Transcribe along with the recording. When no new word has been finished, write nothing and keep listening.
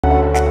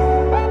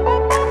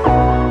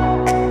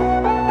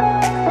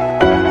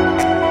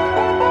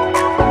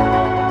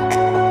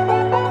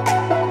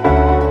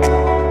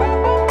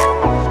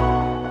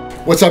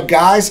What's up,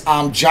 guys?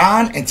 I'm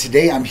John, and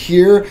today I'm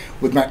here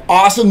with my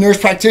awesome nurse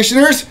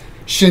practitioners,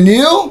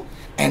 Schaneal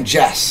and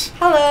Jess.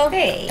 Hello.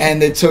 Hey. And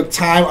they took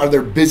time out of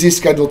their busy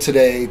schedule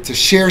today to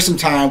share some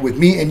time with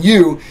me and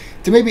you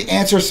to maybe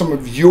answer some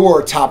of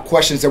your top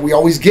questions that we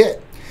always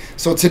get.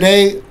 So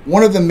today,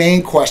 one of the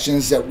main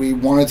questions that we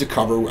wanted to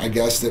cover, I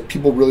guess, that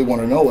people really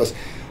want to know is,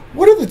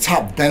 what are the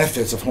top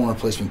benefits of hormone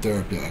replacement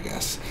therapy, I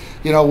guess?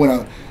 You know,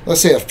 when let's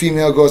say a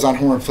female goes on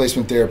hormone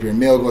replacement therapy or a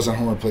male goes on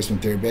hormone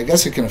replacement therapy, I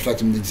guess it can affect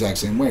them the exact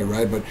same way,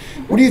 right? But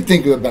what do you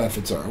think the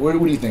benefits are? What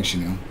do you think,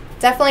 Schaneal?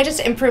 Definitely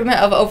just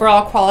improvement of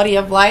overall quality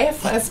of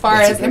life as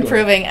far as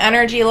improving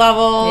energy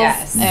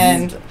levels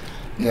and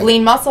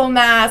lean muscle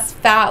mass,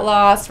 fat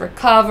loss,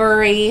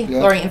 recovery,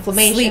 lowering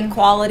inflammation. Sleep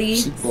quality.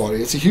 Sleep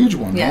quality. It's a huge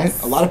one,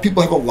 right? A lot of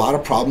people have a lot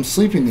of problems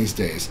sleeping these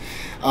days.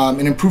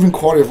 And improving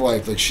quality of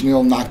life, like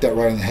Schaneal knocked that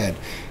right on the head.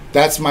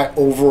 That's my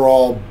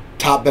overall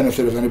top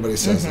benefit if anybody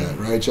says that,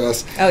 right,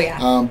 Jess? Oh,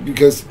 yeah.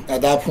 Because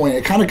at that point,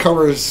 it kind of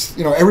covers,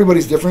 you know,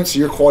 everybody's different, so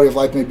your quality of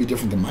life may be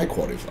different than my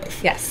quality of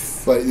life.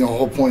 Yes. But, you know, the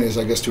whole point is,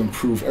 I guess, to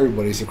improve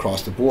everybody's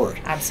across the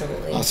board.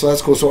 Absolutely. So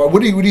that's cool. So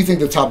what do you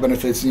think the top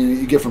benefits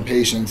you get from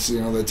patients,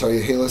 you know, that tell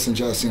you, hey, listen,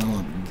 Jess, you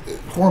know,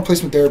 hormone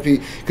replacement therapy,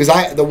 because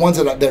the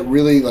ones that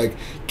really, like,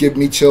 give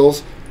me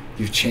chills,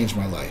 you've changed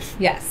my life.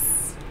 Yes.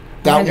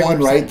 That 100%. one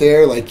right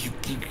there, like, you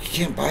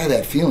can't buy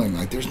that feeling.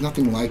 Like, there's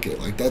nothing like it.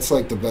 Like, that's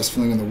like the best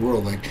feeling in the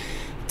world. Like,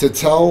 to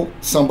tell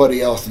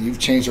somebody else that you've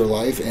changed their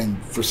life, and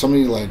for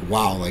somebody like,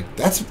 wow, like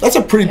that's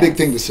a pretty big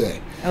thing to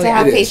say. To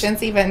have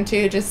patients even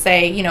to just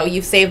say, you know,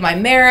 you've saved my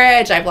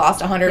marriage, I've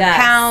lost 100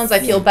 pounds, I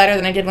feel better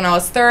than I did when I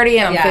was 30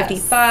 and I'm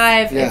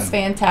 55. It's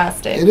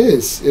fantastic. It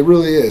is. It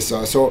really is.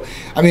 So,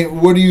 I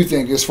mean, what do you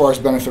think as far as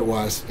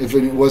benefit-wise, if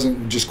it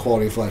wasn't just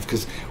quality of life?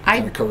 Because I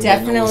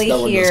definitely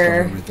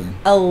hear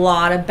a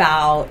lot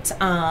about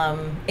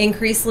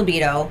increased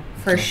libido,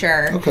 for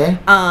sure. Okay.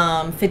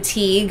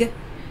 Fatigue,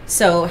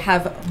 so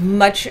have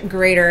much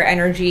greater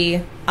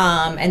energy,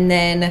 and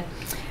then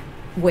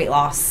weight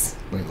loss.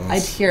 I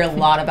hear a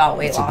lot about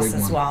weight loss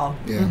as well.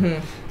 Yeah,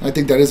 I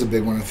think that is a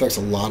big one. It affects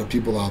a lot of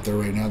people out there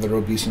right now that are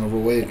obese and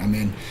overweight. I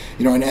mean,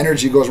 you know, and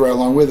energy goes right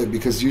along with it,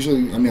 because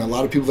usually, I mean, a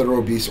lot of people that are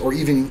obese or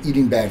even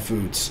eating bad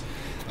foods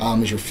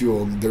is your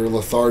fuel. They're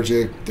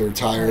lethargic, they're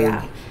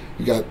tired.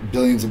 You got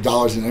billions of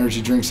dollars in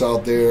energy drinks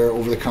out there,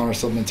 over-the-counter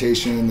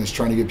supplementation that's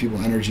trying to give people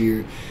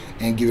energy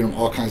and giving them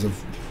all kinds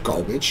of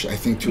garbage, I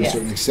think, to a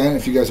certain extent,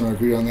 if you guys want to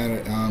agree on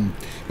that.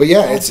 But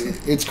yeah,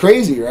 it's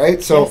crazy,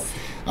 right? So,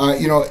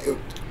 you know,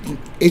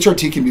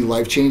 HRT can be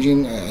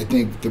life-changing. I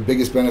think the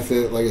biggest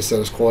benefit, like I said,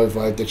 is quality of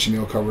life that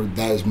Schaneal covered.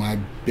 That is my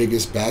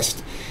biggest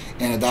best.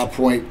 And at that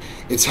point,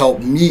 it's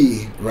helped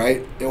me,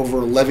 right, over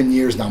 11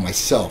 years now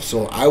myself.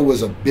 So I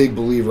was a big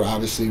believer,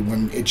 obviously,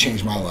 when it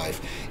changed my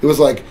life. It was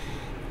like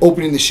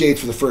opening the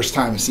shades for the first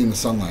time and seeing the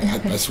sunlight,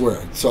 I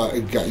swear. So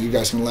you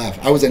guys can laugh.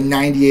 I was at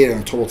 98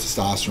 on total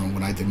testosterone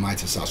when I did my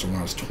testosterone when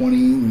I was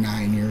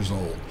 29 years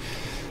old.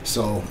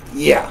 So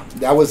yeah,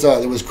 that was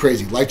it was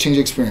crazy, life-changing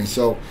experience.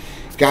 So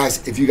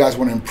guys, if you guys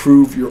want to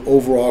improve your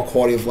overall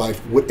quality of life,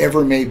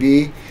 whatever it may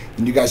be,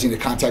 then you guys need to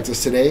contact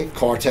us today.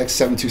 Call or text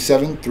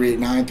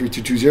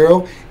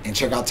 727-389-3220 and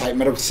check out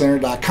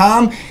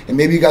typemedicalcenter.com. And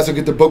maybe you guys will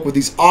get the book with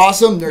these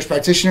awesome nurse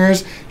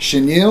practitioners,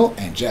 Schaneal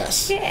and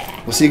Jess.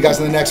 We'll see you guys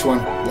in the next one.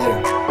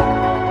 Later.